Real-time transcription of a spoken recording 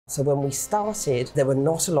So when we started, there were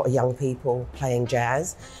not a lot of young people playing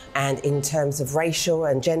jazz, and in terms of racial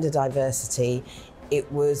and gender diversity,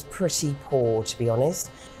 it was pretty poor, to be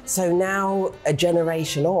honest. So now, a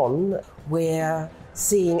generation on, we're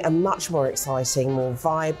seeing a much more exciting, more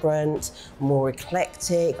vibrant, more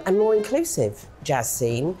eclectic and more inclusive jazz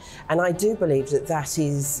scene. And I do believe that that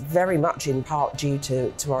is very much in part due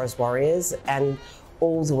to Tomorrow's Warriors and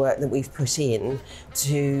all the work that we've put in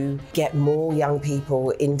to get more young people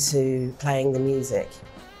into playing the music.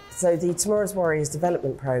 So the Tomorrow's Warriors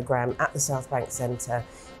development programme at the Southbank Centre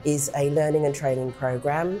is a learning and training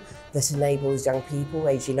programme that enables young people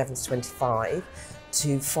aged 11 to 25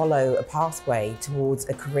 to follow a pathway towards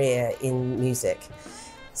a career in music.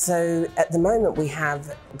 So at the moment we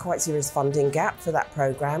have a quite serious funding gap for that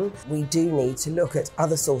programme. We do need to look at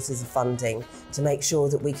other sources of funding to make sure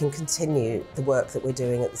that we can continue the work that we're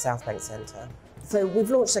doing at the Southbank Centre. So we've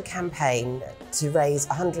launched a campaign to raise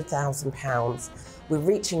 £100,000. We're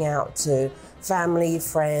reaching out to family,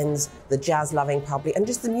 friends, the jazz-loving public and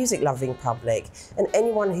just the music-loving public and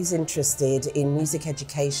anyone who's interested in music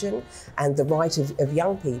education and the right of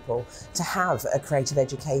young people to have a creative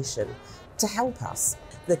education to help us.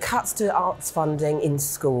 The cuts to arts funding in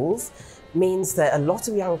schools means that a lot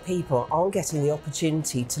of young people aren't getting the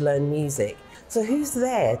opportunity to learn music. So who's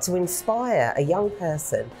there to inspire a young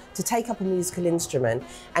person to take up a musical instrument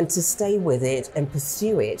and to stay with it and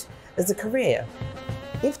pursue it as a career?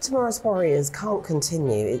 If Tomorrow's Warriors can't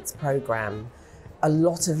continue its programme, a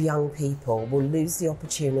lot of young people will lose the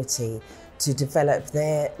opportunity to develop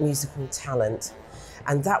their musical talent,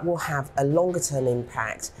 and that will have a longer term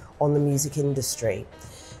impact on the music industry.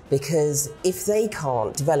 Because if they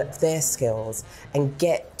can't develop their skills and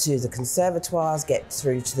get to the conservatoires, get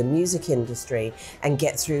through to the music industry and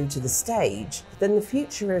get through to the stage, then the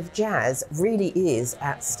future of jazz really is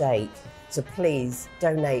at stake. So please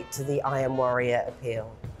donate to the IAmWarrior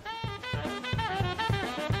appeal.